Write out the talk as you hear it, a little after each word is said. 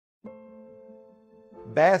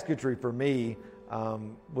basketry for me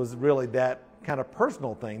was really that kind of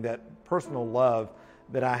personal thing, that personal love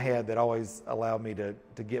that I had that always allowed me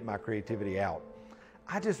to get my creativity out.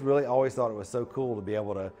 I just really always thought it was so cool to be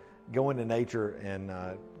able to go into nature and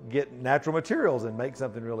get natural materials and make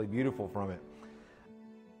something really beautiful from it.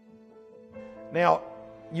 Now,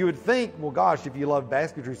 you would think, well, gosh, if you love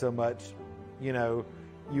basketry so much, you know,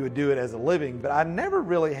 you would do it as a living, but I never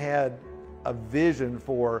really had a vision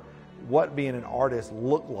for what being an artist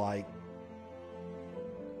looked like.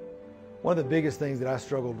 One of the biggest things that I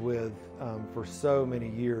struggled with for so many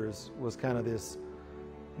years was kind of this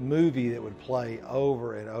movie that would play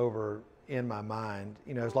over and over in my mind.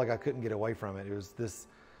 You know, it's like I couldn't get away from it. It was this,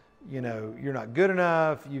 you know, you're not good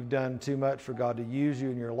enough, you've done too much for God to use you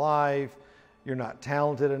in your life, you're not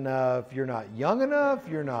talented enough, you're not young enough,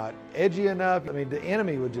 you're not edgy enough. I mean, the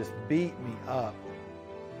enemy would just beat me up.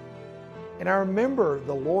 And I remember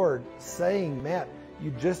the Lord saying, Matt,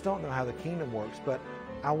 you just don't know how the kingdom works, but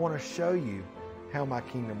I want to show you how my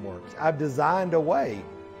kingdom works. I've designed a way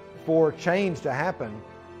for change to happen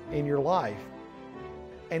in your life.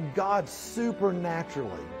 And God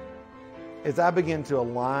supernaturally, as I begin to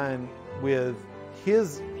align with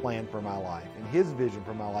His plan for my life and His vision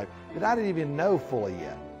for my life that I didn't even know fully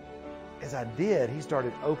yet, as I did, He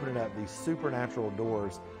started opening up these supernatural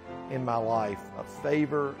doors in my life of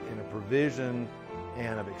favor and of provision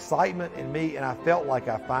and of excitement in me, and I felt like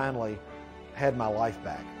I finally had my life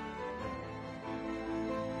back.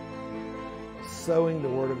 Sowing the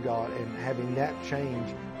Word of God and having that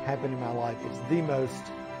change happen in my life is the most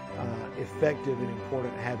effective and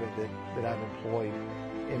important habit that I've employed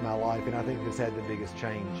in my life, and I think this had the biggest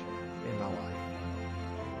change in my life.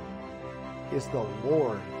 It's the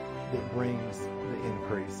Lord that brings the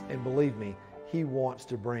increase, and believe me, He wants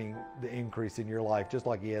to bring the increase in your life just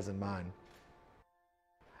like He has in mine.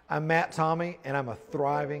 I'm Matt Tommey, and I'm a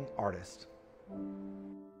thriving artist.